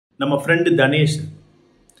நம்ம ஃப்ரெண்டு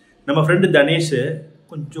தனேஷ்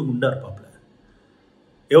கொஞ்சம் குண்டா இருப்பாப்புல.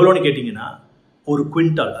 எவ்வளோன்னு கேட்டிங்கன்னா ஒரு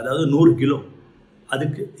குவிண்டால், அதாவது 100 கிலோ.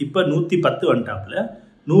 அதுக்கு இப்போ 110 வந்துட்டாப்புல,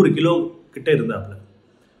 100 கிலோ கிட்ட இருந்தாப்புல.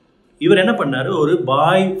 இவர் என்ன பண்ணார், ஒரு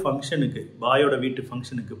பாயோட வீட்டு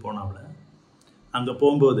ஃபங்க்ஷனுக்கு போனாப்புல. அங்கே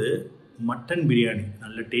போகும்போது மட்டன் பிரியாணி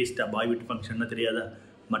நல்ல டேஸ்ட்டாக, பாய் வீட்டு ஃபங்க்ஷன்னா தெரியாதா,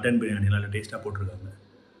 மட்டன் பிரியாணி நல்ல டேஸ்ட்டாக போட்டிருக்காங்க.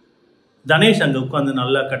 தனேஷ் அங்கே உட்காந்து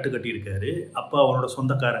நல்லா கட்டியிருக்காரு. அப்போ அவனோட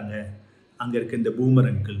சொந்தக்காரங்க அங்கே இருக்க இந்த பூமர்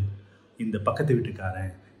அங்கிள், இந்த பக்கத்து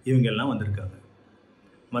வீட்டுக்காரன், இவங்கெல்லாம் வந்திருக்காங்க.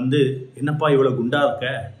 வந்து என்னப்பா இவ்வளோ குண்டா இருக்க,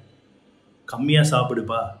 கம்மியாக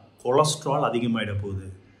சாப்பிடுப்பா, கொலஸ்ட்ரால் அதிகமாகிட போகுது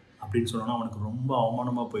அப்படின்னு சொன்னோன்னா அவனுக்கு ரொம்ப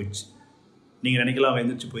அவமானமாக போயிடுச்சு. நீங்கள் நினைக்கலாம் அவன்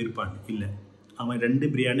எந்திரிச்சு போயிருப்பான். இல்லை, அவன் 2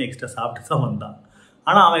 பிரியாணி எக்ஸ்ட்ரா சாப்பிட்டு தான் வந்தான்.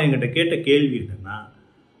 ஆனால் அவன் என்கிட்ட கேட்ட கேள்வி என்னென்னா,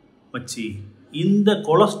 மச்சி இந்த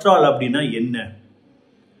கொலஸ்ட்ரால் அப்படின்னா என்ன,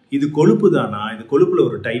 இது கொழுப்பு தானா, இது கொழுப்பில்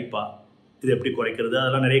ஒரு டைப்பா, இது எப்படி குறைக்கிறது,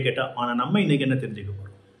 அதெல்லாம் நிறைய கேட்டால். ஆனால் நம்ம இன்றைக்கி என்ன தெரிஞ்சுக்க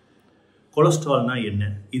போகிறோம், கொலஸ்ட்ரால்னா என்ன,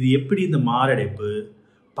 இது எப்படி இந்த மாரடைப்பு,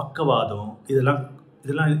 பக்கவாதம்,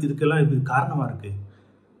 இதுக்கெல்லாம் இது காரணமாக இருக்குது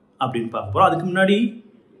அப்படின்னு பார்க்க போகிறோம். அதுக்கு முன்னாடி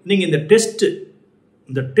நீங்கள்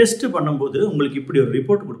இந்த டெஸ்ட்டு பண்ணும்போது உங்களுக்கு இப்படி ஒரு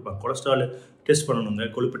ரிப்போர்ட் கொடுப்பாங்க. கொலஸ்ட்ரால் டெஸ்ட் பண்ணணுங்க,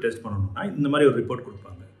 கொழுப்பு டெஸ்ட் பண்ணணும்னா இந்த மாதிரி ஒரு ரிப்போர்ட்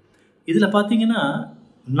கொடுப்பாங்க. இதில் பார்த்தீங்கன்னா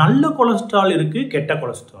நல்ல கொலஸ்ட்ரால் இருக்குது, கெட்ட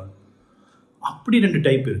கொலஸ்ட்ரால், அப்படி 2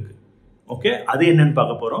 டைப் இருக்குது. ஓகே, அது என்னன்னு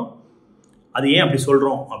பார்க்க போகிறோம். அது ஏன் அப்படி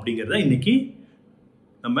சொல்கிறோம் அப்படிங்கிறத இன்றைக்கி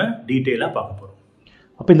நம்ம டீட்டெயிலாக பார்க்க போகிறோம்.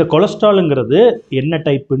 அப்போ இந்த கொலஸ்ட்ராலுங்கிறது என்ன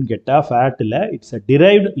டைப்புன்னு கேட்டால், ஃபேட்டில் it's a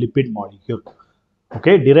derived lipid molecule.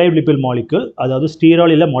 Okay, derived lipid molecule, அதாவது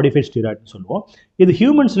ஸ்டீராய்டு இல்லை மாடிஃபைட் ஸ்டீராய்டுன்னு சொல்லுவோம். இது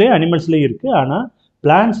ஹியூமன்ஸ்லேயும் அனிமல்ஸ்லேயும் இருக்குது, ஆனால்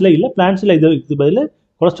பிளான்ஸில் இல்லை. பிளான்ஸில் இதுக்கு பதில்,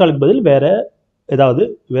 கொலஸ்ட்ராலுக்கு பதில்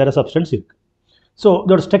வேறு சப்ஸ்டன்ஸ் இருக்குது. ஸோ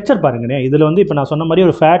இதோட ஸ்ட்ரக்சர் பாருங்கண்ணே. இதில் வந்து இப்போ நான் சொன்ன மாதிரி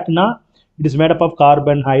ஒரு ஃபேட்னா it is made up of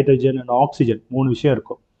carbon, hydrogen and oxygen, 3 விஷயம்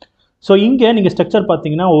இருக்கும். ஸோ இங்கே நீங்கள் ஸ்ட்ரக்சர்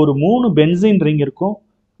பார்த்தீங்கன்னா ஒரு 3 பென்சீன் ரிங் இருக்கும்.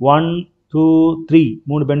 1 2 3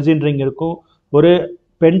 3 பென்சீன் ரிங் இருக்கும். ஒரு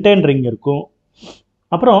பென்டேன் ரிங் இருக்கும்.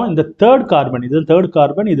 அப்புறம் இந்த தேர்ட் கார்பன், இது தேர்ட்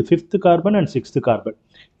கார்பன், இது 5th carbon and 6th carbon.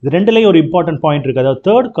 இது ரெண்டுலேயும் ஒரு இம்பார்ட்டன்ட் பாயிண்ட் இருக்குது. அதாவது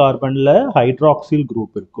தேர்ட் கார்பனில் ஹைட்ராக்சில்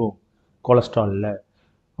குரூப் இருக்கும் கொலஸ்ட்ராலில்.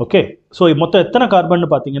 ஓகே, ஸோ மொத்தம் எத்தனை கார்பன்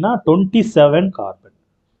பார்த்தீங்கன்னா 27 கார்பன்.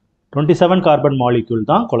 27 கார்பன் மாலிக்யூல்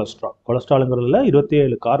தான் கொலஸ்ட்ராலுங்கிறதுல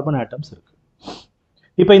 27 கார்பன் ஆட்டம்ஸ் இருக்குது.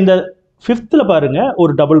 இப்போ இந்த 5th பாருங்கள்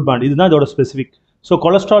ஒரு டபுள் பாண்ட், இதுதான் இதோட ஸ்பெசிஃபிக். ஸோ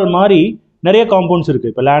கொலஸ்ட்ரால் மாதிரி நிறைய காம்பவுண்ட்ஸ்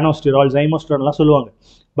இருக்குது. இப்போ லானோஸ்டிரால், ஜைமோஸ்டிரால்லாம் சொல்லுவாங்க.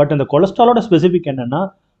 பட் இந்த கொலஸ்ட்ராலோட ஸ்பெசிஃபிக் என்னென்னா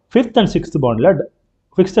 5th and 6th பாண்டில்,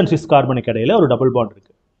 5th and 6th கார்பனுக்கு இடையில ஒரு டபுள் பாண்ட்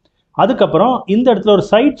இருக்குது. அதுக்கப்புறம் இந்த இடத்துல ஒரு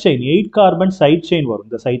side chain, 8 carbon side chain வரும்.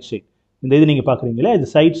 இந்த சைட் செயின், இந்த இது நீங்கள் பார்க்குறீங்களே, இது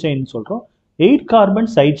சைட் செயின் சொல்கிறோம். 8 கார்பன்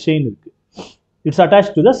சைட் செயின் இருக்குது. It's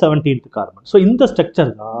attach to the 17th carbon. So இந்த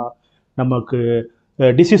ஸ்ட்ரக்சர் தான் நமக்கு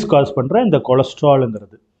டிசீஸ் காஸ் பண்ணுற இந்த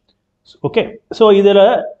கொலஸ்ட்ராலுங்கிறது. ஓகே, ஸோ இதில்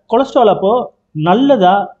கொலஸ்ட்ரால் அப்போது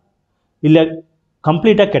நல்லதா இல்லை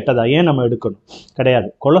கம்ப்ளீட்டாக கெட்டதா, ஏன் நம்ம எடுக்கணும்? கிடையாது.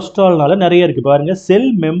 கொலஸ்ட்ரால்னால நிறைய இருக்குது பாருங்கள்.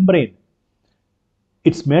 செல் membrane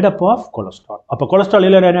it's made up of cholesterol. அப்போ கொலஸ்ட்ரால்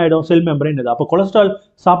இல்லை என்ன ஆகிடும், செல் மெம்பரைன் இது. அப்போ கொலஸ்ட்ரால்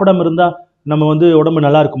சாப்பிடாம இருந்தால் நம்ம வந்து உடம்பு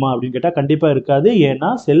நல்லா இருக்குமா அப்படின்னு கேட்டால் கண்டிப்பாக இருக்காது.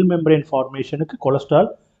 ஏன்னா செல் மெம்பரைன் ஃபார்மேஷனுக்கு கொலஸ்ட்ரால்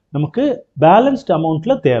நமக்கு பேலன்ஸ்ட்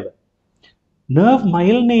அமௌண்ட்டில் தேவை. நர்வ்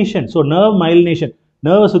மைலினேஷன், ஸோ நர்வ் மைலினேஷன்,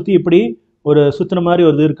 நர்வை சுற்றி இப்படி ஒரு சுற்றுன மாதிரி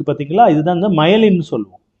ஒரு இது இருக்குது பார்த்தீங்களா, இதுதான் இந்த மயலின்னு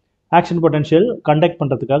சொல்லுவோம். ஆக்ஷன் பொட்டன்ஷியல் கண்டக்ட்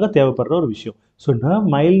பண்ணுறதுக்காக தேவைப்படுற ஒரு விஷயம். ஸோ நர்வ்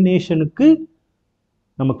மைலினேஷனுக்கு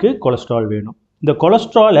நமக்கு கொலஸ்ட்ரால் வேணும். இந்த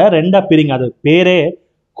கொலஸ்ட்ராலை 2ஆக பிரிங்க. அது பேரே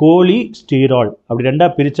கோலி ஸ்டீரால். அப்படி 2ஆக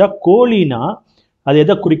பிரித்தா, கோலினா அது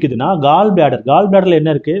எதை குறிக்குதுன்னா கால் பிளாடர். கால் பிளாடரில் என்ன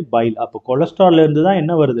இருக்குது, பைல். அப்போ கொலஸ்ட்ரால்ல இருந்து தான்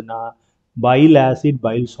என்ன வருதுன்னா பைல் ஆசிட்,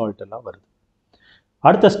 பைல் சால்ட் எல்லாம் வருது.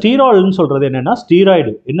 அடுத்த ஸ்டீரால்னு சொல்கிறது என்னென்னா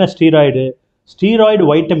ஸ்டீராய்டு. என்ன ஸ்டீராய்டு? ஸ்டீராய்டு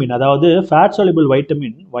வைட்டமின், அதாவது fat soluble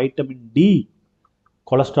vitamin, vitamin D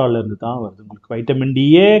கொலஸ்ட்ரால்ல இருந்து தான் வருது. உங்களுக்கு வைட்டமின்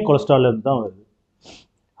டியே கொலஸ்ட்ரால்ல இருந்து தான் வருது.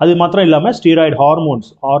 அது மாத்திரம் இல்லாமல் ஸ்டீராய்டு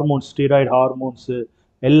ஹார்மோன்ஸ் ஸ்டீராய்டு ஹார்மோன்ஸு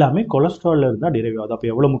எல்லாமே கொலஸ்ட்ரால்ல இருந்து தான் டிரைவ் ஆகுது. அப்போ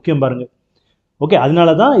எவ்வளோ முக்கியம் பாருங்கள். ஓகே, அதனால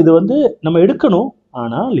தான் இது வந்து நம்ம எடுக்கணும்,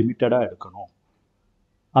 ஆனால் லிமிட்டடாக எடுக்கணும்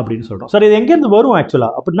அப்படின்னு சொல்கிறோம். சார் இது எங்கேருந்து வரும்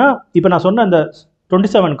ஆக்சுவலாக அப்படின்னா, இப்போ நான் சொன்ன அந்த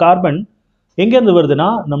 27 கார்பன் எங்கேருந்து வருதுன்னா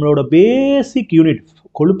நம்மளோட பேசிக் யூனிட்,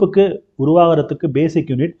 கொழுப்புக்கு உருவாகிறதுக்கு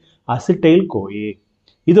பேசிக் யூனிட் அசிட்டைல் கோயே.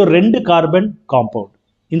 இது ஒரு 2 கார்பன் காம்பவுண்ட்.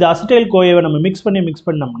 இந்த அசிட்டைல் கோயவை நம்ம மிக்ஸ்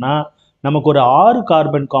பண்ணோம்னா நமக்கு ஒரு 6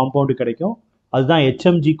 கார்பன் காம்பவுண்டு கிடைக்கும். அதுதான்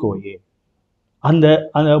HMG கோயே. அந்த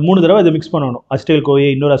 3 தடவை இதை மிக்ஸ் பண்ணணும். அசிட்டைல் கோயே,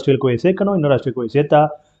 இன்னொரு அசிட்டைல் கோயை சேர்க்கணும், இன்னொரு அசிட்டைல் கோயை சேர்த்தா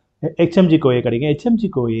HMG கோயே கிடைக்கும். HMG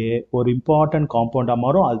கோயே ஒரு இம்பார்ட்டன்ட் காம்பவுண்டாக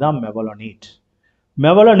மாறும். அதுதான்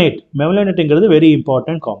மெவலோனேட்டுங்கிறது வெரி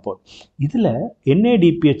இம்பார்ட்டன்ட் காம்பவுண்ட். இதில்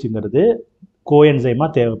NADPHங்கிறது கோஎன்சைமாக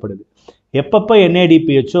தேவைப்படுது. எப்பப்போ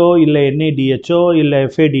NADPHஓ இல்லை NADHஓ இல்லை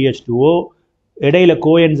FADH2O இடையில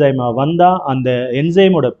கோஎன்சைமாக வந்தால் அந்த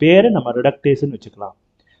என்சைமோட பேர் நம்ம ரிடக்டேஸ்ன்னு வச்சுக்கலாம்.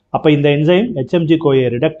 அப்போ இந்த என்சைம் HMG CoA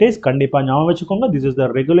ரிடக்டேஸ் கண்டிப்பாக ஞாபகம் வச்சுக்கோங்க. This is the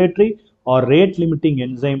regulatory R rate limiting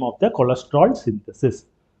enzyme of the cholesterol synthesis.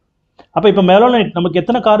 அப்போ இப்போ மெவலனைட் நமக்கு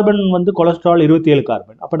எத்தனை கார்பன் வந்து கொலஸ்ட்ரால் 27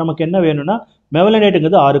 கார்பன். அப்போ நமக்கு என்ன வேணும்னா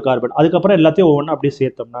மெவலனைட்டுங்கிறது 6 கார்பன். அதுக்கப்புறம் எல்லாத்தையும் ஒவ்வொன்றா அப்படியே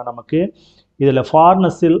சேர்த்தோம்னா நமக்கு இதில்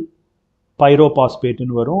ஃபார்னசில்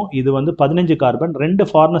பைரோபாஸ்பேட்டுன்னு வரும். இது வந்து 15 கார்பன். 2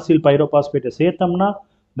 ஃபார்னசில் பைரோபாஸ்பேட்டை சேர்த்தோம்னா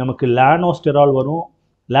நமக்கு லானோஸ்டெரால் வரும்.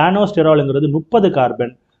 லானோஸ்டெரால்ங்கிறது 30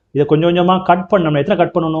 கார்பன். இதை கொஞ்சம் கொஞ்சமாக கட் பண்ணோம்னா எத்தனை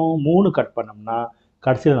கட் பண்ணணும்? 3 கட் பண்ணோம்னா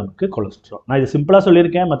கடைசியில் நமக்கு கொலஸ்ட்ரால். நான் இது சிம்பிளாக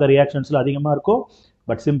சொல்லியிருக்கேன், மற்ற ரியாக்ஷன்ஸில் அதிகமாக இருக்கும்.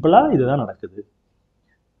 பட் சிம்பிளாக இதுதான் நடக்குது.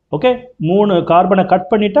 ஓகே, 3 கார்பனை கட்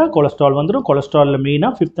பண்ணிட்டா கொலஸ்ட்ரால் வந்துடும். கொலஸ்ட்ராலில்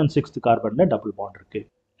மெயினாக 5th and 6th கார்பனில் double bond இருக்குது.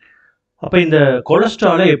 அப்போ இந்த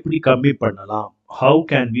கொலஸ்ட்ராலை எப்படி கம்மி பண்ணலாம்? How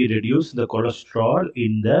can we reduce the cholesterol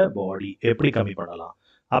இன் த பாடி? எப்படி கம்மி பண்ணலாம்?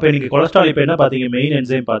 அப்போ இன்னைக்கு கொலஸ்ட்ரால் இப்போ என்ன பார்த்தீங்க? மெயின்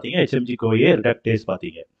என்சைம் பார்த்தீங்க, HMG CoA ரிடக்டேஸ்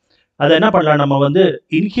பார்த்தீங்க. அதை என்ன பண்ணலாம்? நம்ம வந்து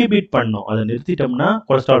இன்ஹிபிட் பண்ணோம். அதை நிறுத்திட்டோம்னா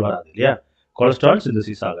கொலஸ்ட்ரால் வராது இல்லையா? கொலஸ்ட்ரால்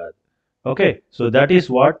சிந்தசிஸ் ஆகாது. Okay, so that is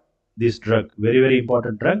what this drug, very very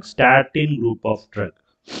important drug, statin group of drug.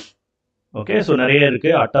 Okay, so நிறைய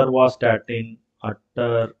இருக்குது.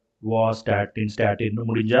 ஸ்டாட்டின்னு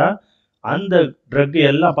முடிஞ்சா அந்த ட்ரக்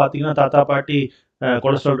எல்லாம் பார்த்தீங்கன்னா தாத்தா பாட்டி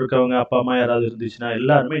கொலஸ்ட்ரால் இருக்கவங்க அப்பா அம்மா யாராவது இருந்துச்சுன்னா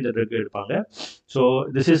எல்லாருமே இந்த ட்ரக் எடுப்பாங்க. So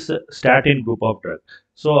this is statin group of drug.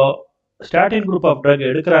 So statin group of drug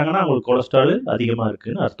எடுக்கிறாங்கன்னா அவங்களுக்கு கொலஸ்ட்ரால் அதிகமாக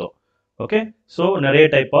இருக்குதுன்னு அர்த்தம். ஓகே, ஸோ நிறைய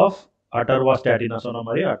டைப் ஆஃப் அட்டர்வாஸ்டாட்டின், நான் சொன்ன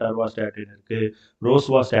மாதிரி அட்டர்வாஸ்டாட்டின் இருக்குது,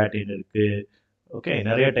 ரோஸ்வாஸ்டாட்டின் இருக்குது. ஓகே,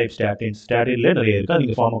 நிறைய டைப் ஸ்டாட்டின்ல நிறைய இருக்குது.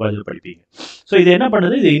 நீங்கள் ஃபார்மகாலஜியில் படிப்பீங்க. ஸோ இது என்ன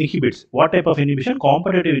பண்ணுது? இது inhibits. What type of inhibition?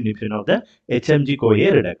 Competitive inhibition of the HMG CoA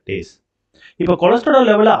reductase. இப்போ கொலஸ்ட்ரால்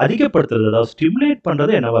லெவலை அதிகப்படுத்துறது, அதாவது ஸ்டிமுலேட்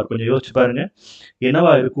பண்ணுறது என்னவா இருக்கும்? கொஞ்சம் யோசிச்சு பாருங்க.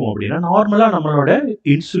 என்னவா இருக்கும் அப்படின்னா, நார்மலாக நம்மளோட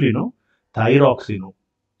இன்சுலினும் தைராக்சினும்,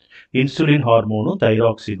 இன்சுலின் ஹார்மோனும்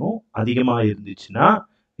தைராக்சினும் அதிகமாக இருந்துச்சுன்னா,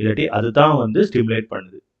 இல்லாட்டி அதுதான் வந்து ஸ்டிமுலேட்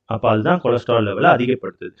பண்ணுது. அப்போ அதுதான் கொலஸ்ட்ரால் லெவலை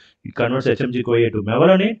அதிகப்படுத்துது. It converts HMG CoA to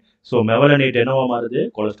மெவலனேட். So மெவலனேட் என்னவா மாறுது?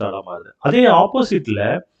 கொலஸ்ட்ராலாக மாறுது. அதே ஆப்போசிட்டில்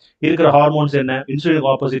இருக்கிற ஹார்மோன்ஸ் என்ன? இன்சுலினுக்கு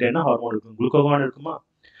ஆப்போசிட் என்ன ஹார்மோன் இருக்கும்? குளுக்கோகான் இருக்குமா?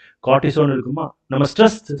 கார்டிசோன் இருக்குமா? நம்ம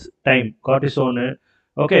ஸ்ட்ரெஸ் டைம் கார்டிசோனு,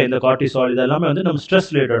 ஓகே, இந்த கார்டிசால் இதெல்லாமே வந்து நம்ம ஸ்ட்ரெஸ்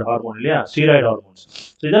ரிலேட்டட் ஹார்மோன் இல்லையா? Steroid hormones.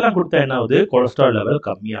 ஸோ இதெல்லாம் கொடுத்தா என்ன ஆகுது? கொலஸ்ட்ரால் லெவல்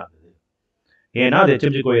கம்மியாகுது. ஏன்னா அது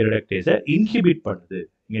HMG CoA ரிடக்டேஸை இன்ஹிபிட் பண்ணுது.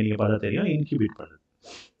 இங்கே நீங்கள் பார்த்தா தெரியும், இன்ஹிபிட் பண்ணுது.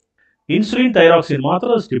 இன்சுலின் தைராக்சின்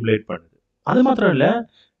மாத்திரம் ஸ்டிமுலேட் பண்ணுது. அது மாத்திரம் இல்லை,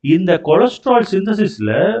 இந்த கொலஸ்ட்ரால்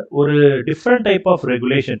சிந்தசிஸில் ஒரு டிஃப்ரெண்ட் டைப் ஆஃப்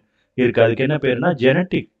ரெகுலேஷன் இருக்குது. அதுக்கு என்ன பேருனா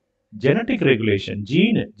ஜெனட்டிக் ரெகுலேஷன்.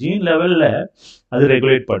 ஜீன் லெவலில் அது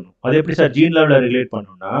ரெகுலேட் பண்ணும். அது எப்படி சார் ஜீன் லெவலில் ரெகுலேட்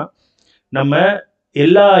பண்ணும்னா, நம்ம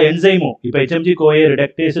எல்லா என்சைமும் இப்போ HMG CoA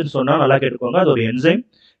ரிடக்டேஸ்ன்னு சொன்னால் நல்லா கேட்டுக்கோங்க, அது ஒரு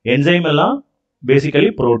என்சைம் எல்லாம் பேசிக்கலி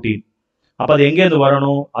ப்ரோட்டீன். அப்போ அது எங்கேருந்து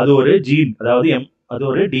வரணும்? அது ஒரு ஜீன், அதாவது அது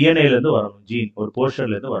ஒரு டிஎன்ஏலேருந்து வரணும். ஜீன் ஒரு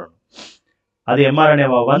போர்ஷன்லேருந்து வரணும். அது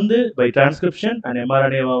எம்ஆர்என்ஏவா வந்து பை டிரான்ஸ்கிரிப்ஷன் அண்ட்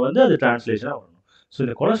எம்ஆர்என்ஏவா வந்து அது டிரான்ஸ்லேஷனாக வரணும். ஸோ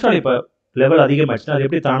இந்த கொலஸ்ட்ரால் இப்போ லெவல் அதிகமாகிடுச்சுன்னா அது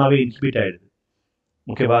எப்படி தானாகவே இன்ஹிபிட் ஆகிடுது?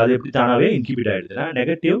 ஓகேவா? அது எப்படி தானாகவே inhibit ஆகிடுதுன்னா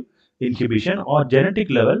negative inhibition R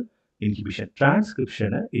genetic level inhibition,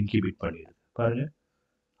 டிரான்ஸ்கிரிப்ஷனை inhibit பண்ணிடுது. பாருங்க,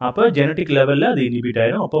 அப்போ ஜெனட்டிக் லெவலில் அது இன்ஹிபிட்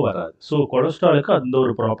ஆகிடும், அப்போ வராது. ஸோ கொலஸ்ட்ராலுக்கு அந்த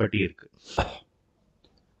ஒரு ப்ராப்பர்ட்டி இருக்குது.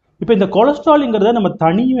 இப்போ இந்த கொலஸ்ட்ராலுங்கிறத நம்ம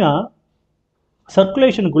தனியாக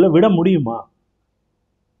சர்க்குலேஷனுக்குள்ளே விட முடியுமா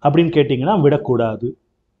அப்படின்னு கேட்டிங்கன்னா விடக்கூடாது.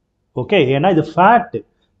 ஓகே, ஏன்னா இது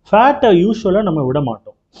ஃபேட்டை யூஸ்வலாக நம்ம விட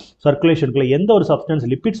மாட்டோம் சர்க்குலேஷனுக்குள்ளே. எந்த ஒரு சப்ஸ்டன்ஸ்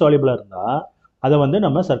லிப்பிட் சால்யூபிளாக இருந்தால் அதை வந்து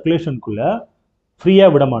நம்ம சர்க்குலேஷனுக்குள்ளே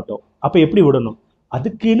ஃப்ரீயாக விட மாட்டோம். அப்போ எப்படி விடணும்?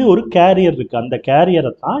 அதுக்குன்னு ஒரு கேரியர் இருக்குது. அந்த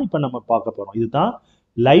கேரியரை தான் இப்போ நம்ம பார்க்க போகிறோம். இதுதான்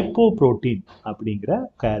லைப்போப்ரோட்டீன் அப்படிங்கிற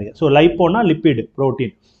கேரியர். ஸோ லைப்போனா லிப்பிடு,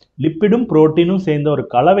 புரோட்டீன், லிப்பிடும் புரோட்டீனும் சேர்ந்த ஒரு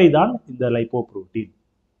கலவை தான் இந்த லைப்போப்ரோட்டீன்.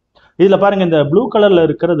 இதில் பாருங்கள், இந்த ப்ளூ கலரில்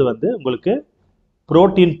இருக்கிறது வந்து உங்களுக்கு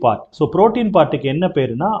புரோட்டீன் பார்ட். ஸோ புரோட்டீன் பார்ட்டுக்கு என்ன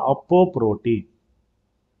பேருனா அப்போப்ரோட்டீன்.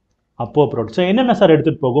 ஸோ என்னென்ன சார்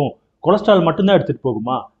எடுத்துகிட்டு போகும்? கொலஸ்ட்ரால் மட்டும்தான் எடுத்துகிட்டு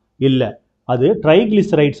போகுமா? இல்லை, அது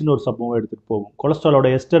ட்ரைகிளிசரைட்ஸ்னு ஒரு சம்பவம் எடுத்துகிட்டு போகும், கொலஸ்ட்ராலோட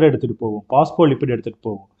எஸ்டர் எடுத்துகிட்டு போகும், பாஸ்போலிபிட் எடுத்துகிட்டு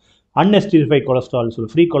போகும், அன்எஸ்டிரிஃபைட் கொலஸ்ட்ரால் சொல்லி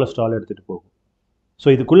ஃப்ரீ கொலஸ்ட்ரால் எடுத்துகிட்டு போகும். ஸோ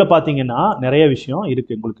இதுக்குள்ளே பார்த்தீங்கன்னா நிறைய விஷயம்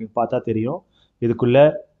இருக்குது. உங்களுக்கு பார்த்தா தெரியும், இதுக்குள்ளே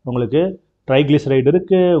உங்களுக்கு ட்ரைகிளிசரைடு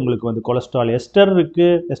இருக்குது, உங்களுக்கு வந்து கொலஸ்ட்ரால் எஸ்டர்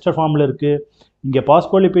இருக்குது, எஸ்டர் ஃபார்மில் இருக்குது, இங்கே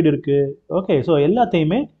பாஸ்போலிபிட் இருக்குது. ஓகே, ஸோ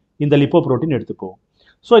எல்லாத்தையுமே இந்த லிப்போப்ரோட்டீன் எடுத்துகிட்டு போகும்.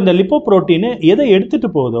 ஸோ இந்த லிப்போப்ரோட்டீனு எதை எடுத்துகிட்டு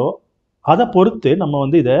போகுதோ அதை பொறுத்து நம்ம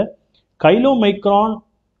வந்து இதை கைலோமைக்ரான்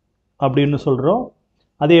அப்படின்னு சொல்கிறோம்.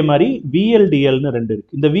 அதே மாதிரி VLDLனு 2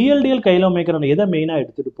 இருக்குது. இந்த VLDL கைலோமைக்ரான் எதை மெயினாக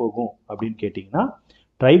எடுத்துகிட்டு போகும் அப்படின்னு கேட்டிங்கன்னா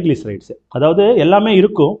ட்ரைகிளிசரைட்ஸு. அதாவது எல்லாமே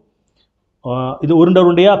இருக்கும், இது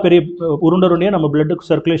உருண்டையாக நம்ம பிளட்டுக்கு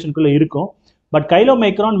சர்க்குலேஷனுக்குள்ளே இருக்கும். பட்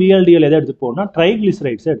கைலோமைக்ரான் VLDL எதை எடுத்துகிட்டு போகும்னா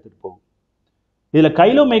ட்ரைகிளிசரைட்ஸை எடுத்துகிட்டு போகும். இதில்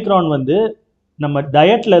கைலோமைக்ரான் வந்து நம்ம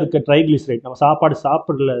டயட்டில் இருக்க ட்ரைக்ளிசரைட், நம்ம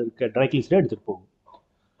சாப்பிட்றதுல இருக்க ட்ரைக்ளிசரைட் எடுத்துகிட்டு போகும்.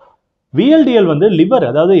 VLDL வந்து லிவர்,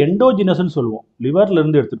 அதாவது எண்டோஜினஸ்ன்னு சொல்லுவோம்,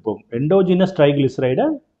 லிவர்லேருந்து எடுத்துகிட்டு போகும். எண்டோஜினஸ் ட்ரைக்ளிசரைடை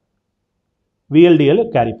VLDL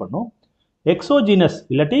கேரி பண்ணும். எக்ஸோஜினஸ்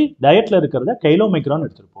இல்லாட்டி டயட்டில் இருக்கிறத கைலோமைக்ரான்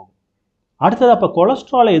எடுத்துகிட்டு போகும். அடுத்தது அப்போ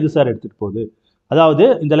கொலஸ்ட்ராலை எது சார் எடுத்துகிட்டு போகுது? அதாவது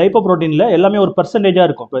இந்த லைப்போப்ரோட்டீனில் எல்லாமே ஒரு பர்சன்டேஜாக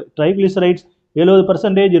இருக்கும். இப்போ ட்ரைக்ளிசரைட்ஸ்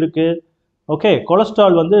 70% இருக்குது. ஓகே,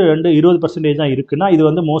 கொலஸ்ட்ரால் வந்து 20% தான் இருக்குன்னா இது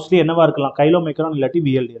வந்து மோஸ்ட்லி என்னவா இருக்கலாம்? கைலோமைக்ரான் இல்லாட்டி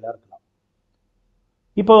VLDL-ஆக இருக்கலாம்.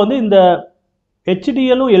 இப்போ வந்து இந்த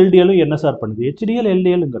HDL-ம் LDL-ம் என்ன சார் பண்ணுது? HDL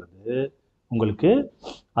LDL-ங்கிறது உங்களுக்கு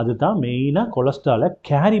அதுதான் மெயினாக கொலஸ்ட்ராலை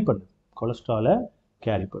கேரி பண்ணுது.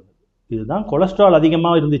 இதுதான் கொலஸ்ட்ரால்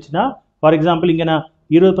அதிகமாக இருந்துச்சுன்னா, ஃபார் எக்ஸாம்பிள் இங்கே நான்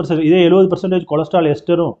 20%, இதே 70% கொலஸ்ட்ரால்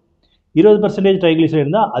எஸ்டரும் 20% ட்ரைக்ளிசரைட்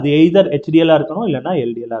இருந்தால் அது எய்தர் HDL-ஆக இருக்கணும் இல்லைன்னா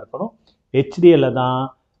LDL-ஆக இருக்கணும். HDL-ல தான்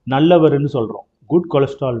நல்லவர்னு சொல்கிறோம், குட்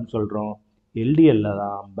கொலஸ்ட்ரால்னு சொல்கிறோம். LDL-ல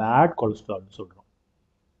தான் பேட் கொலஸ்ட்ரால்னு சொல்கிறோம்.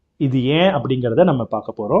 இது ஏன் அப்படிங்கிறத நம்ம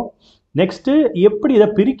பார்க்க போகிறோம். நெக்ஸ்ட்டு எப்படி இதை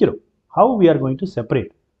பிரிக்கிறோம், how we are going to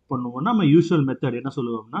separate பண்ணுவோம்னா, நம்ம யூஷுவல் மெத்தட் என்ன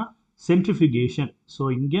சொல்லுவோம்னா சென்ட்ரிஃபிகேஷன். ஸோ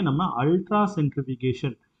இங்கே நம்ம அல்ட்ரா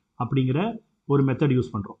சென்ட்ரிஃபிகேஷன் அப்படிங்கிற ஒரு மெத்தட்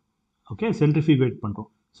யூஸ் பண்ணுறோம். ஓகே, சென்ட்ரிஃபிகேட் பண்ணுறோம்.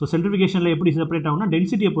 ஸோ சென்ட்ரிஃபிகேஷனில் எப்படி செப்பரேட் ஆகும்னா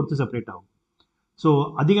டென்சிட்டியை பொறுத்து செப்பரேட் ஆகும். ஸோ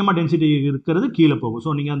அதிகமாக டென்சிட்டி இருக்கிறது கீழே போகும். ஸோ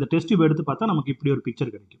நீங்கள் அந்த டெஸ்ட் டியூப் எடுத்து பார்த்தா நமக்கு இப்படி ஒரு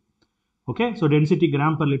பிக்சர் கிடைக்கும். Okay, so density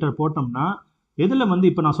gram per litre போட்டோம்னா எதில் வந்து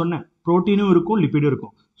இப்போ நான் சொன்னேன் ப்ரோட்டீனும் இருக்கும் லிப்பிடும்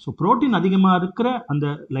இருக்கும். ஸோ ப்ரோட்டீன் அதிகமாக இருக்கிற அந்த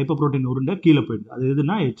லைப்போப்ரோட்டீன் உருண்டை கீழே போயிடுது. அது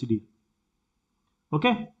எதுனா HDL.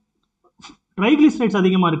 ஓகே, ட்ரைக்ளிசரைட்ஸ்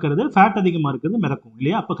அதிகமாக இருக்கிறது, ஃபேட் அதிகமாக இருக்கிறது மிதக்கும்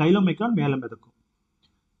இல்லையா? அப்போ கைலோமைக்ரான் மேலே மிதக்கும்.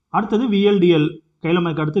 அடுத்தது VLDL,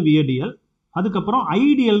 கைலோமைக்ரான் அடுத்து VLDL, அதுக்கப்புறம்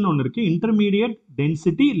IDLன்னு ஒன்று இருக்குது, இன்டர்மீடியட்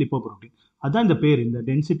டென்சிட்டி லிப்போப்ரோட்டீன். அதுதான் இந்த பேர், இந்த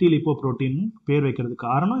டென்சிட்டி லிப்போப்ரோட்டீன் பேர் வைக்கிறதுக்கு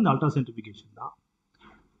காரணம் இந்த அல்ட்ரா சென்ட்ரிஃபிகேஷன் தான்.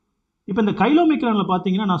 இப்போ இந்த கைலோமைக்ரானில்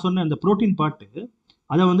பார்த்தீங்கன்னா நான் சொன்ன இந்த ப்ரோட்டீன் பாட்டு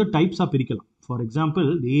அதை வந்து டைப்ஸாக பிரிக்கலாம். ஃபார் எக்ஸாம்பிள்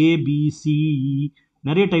ABCE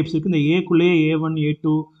நிறைய டைப்ஸ் இருக்குது. இந்த ஏக்குள்ளேயே A1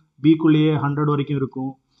 A2, பிக்குள்ளேயே 100 வரைக்கும்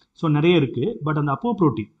இருக்கும். ஸோ நிறைய இருக்குது. பட் அந்த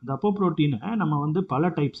அப்போப்ரோட்டீனை நம்ம வந்து பல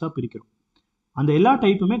டைப்ஸாக பிரிக்கிறோம். அந்த எல்லா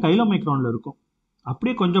டைப்புமே கைலோமைக்ரானில் இருக்கும்.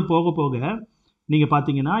 அப்படியே கொஞ்சம் போக போக நீங்கள்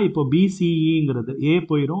பார்த்தீங்கன்னா இப்போ BCEங்கிறது A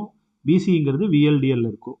போயிடும், BCங்கிறது VLDL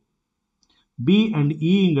இருக்கும், B அண்ட்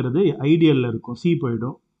Eங்கிறது IDL இருக்கும், C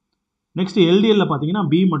போயிடும். நெக்ஸ்ட் LDL பார்த்தீங்கன்னா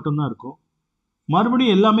B மட்டும்தான் இருக்கும்.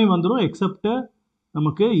 மறுபடியும் எல்லாமே வந்துடும் எக்ஸப்ட்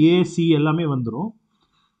நமக்கு AC எல்லாமே வந்துடும்.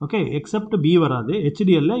 ஓகே, எக்ஸப்ட் B வராது.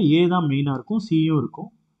 HDL-ல A தான் மெயினாக இருக்கும், Cயும் இருக்கும்.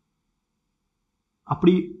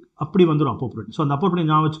 அப்படி வந்துடும் அப்போப்ரோட்டீன். ஸோ அந்த அப்போப்ரோட்டீன்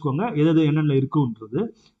ஞாபகம் வச்சுக்கோங்க, எது என்னென்ன இருக்குன்றது.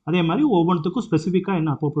 அதே மாதிரி ஒவ்வொன்றுத்துக்கும் ஸ்பெசிஃபிக்காக என்ன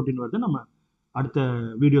அப்போப்ரோட்டீன் வருது நம்ம அடுத்த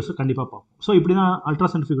வீடியோஸை கண்டிப்பாக பார்ப்போம். ஸோ இப்படி தான் அல்ட்ரா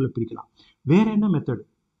சென்ட்ரிஃபியூகலை பிரிக்கலாம். வேறு என்ன மெத்தட்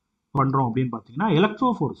பண்ணுறோம் அப்படின்னு பார்த்தீங்கன்னா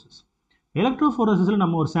எலக்ட்ரோஃபோரசிஸில்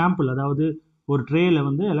நம்ம ஒரு சாம்பிள், அதாவது ஒரு ட்ரேயில்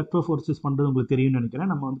வந்து எலக்ட்ரோஃபோரசிஸ் பண்ணுறது உங்களுக்கு தெரியும்னு நினைக்கிறேன்.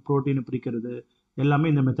 நம்ம வந்து ப்ரோட்டீனை பிரிக்கிறது எல்லாமே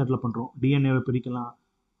இந்த மெத்தடில் பண்ணுறோம். DNAவை பிரிக்கலாம்,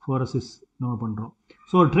 ஃபோரசிஸ் நம்ம பண்ணுறோம்.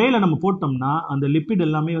 ஸோ ட்ரேயில் நம்ம போட்டோம்னா அந்த லிப்பிட்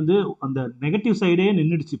எல்லாமே வந்து அந்த நெகட்டிவ் சைடே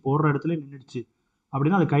நின்றுடுச்சு, போடுற இடத்துல நின்றுடுச்சு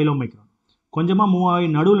அப்படின்னா அது கைலோமைக்ரான். கொஞ்சமாக மூவ் ஆகி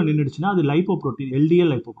நடுவில் நின்றுடுச்சுன்னா அது லைப்போப்ரோட்டீன், LDL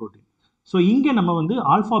லைப்போப்ரோட்டீன். ஸோ இங்கே நம்ம வந்து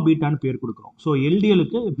ஆல்ஃபா பீட்டான்னு பேர் கொடுக்குறோம். ஸோ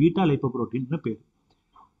LDL-க்கு பீட்டா லைப்போப்ரோட்டீன்னு பேர்.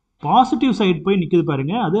 பாசிட்டிவ் சைடு போய் நிற்குது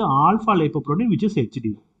பாருங்க, அது alpha lipoprotein which is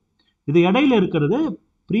HDL. இது இடையில இருக்கிறது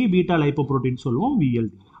ப்ரீ பீட்டா லைப்போப்ரோட்டீன் சொல்லுவோம்,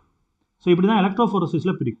 VLDL. ஸோ இப்படி தான்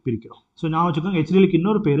எலக்ட்ரோஃபோரசிஸில் பிரிக்கிறோம். ஸோ நான் வச்சுக்கோங்க, HDL-க்கு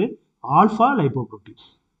இன்னொரு பேர் ஆல்ஃபா லைப்போப்ரோட்டீன்,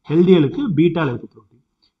 LDL-க்கு பீட்டா லைப்போப்ரோட்டீன்.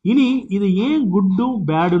 இனி இது ஏன் குட்டும்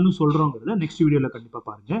பேடுன்னு சொல்கிறோங்கிறத நெக்ஸ்ட் வீடியோவில் கண்டிப்பாக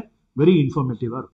பாருங்கள். வெரி இன்ஃபர்மேட்டிவாக இருக்கும்.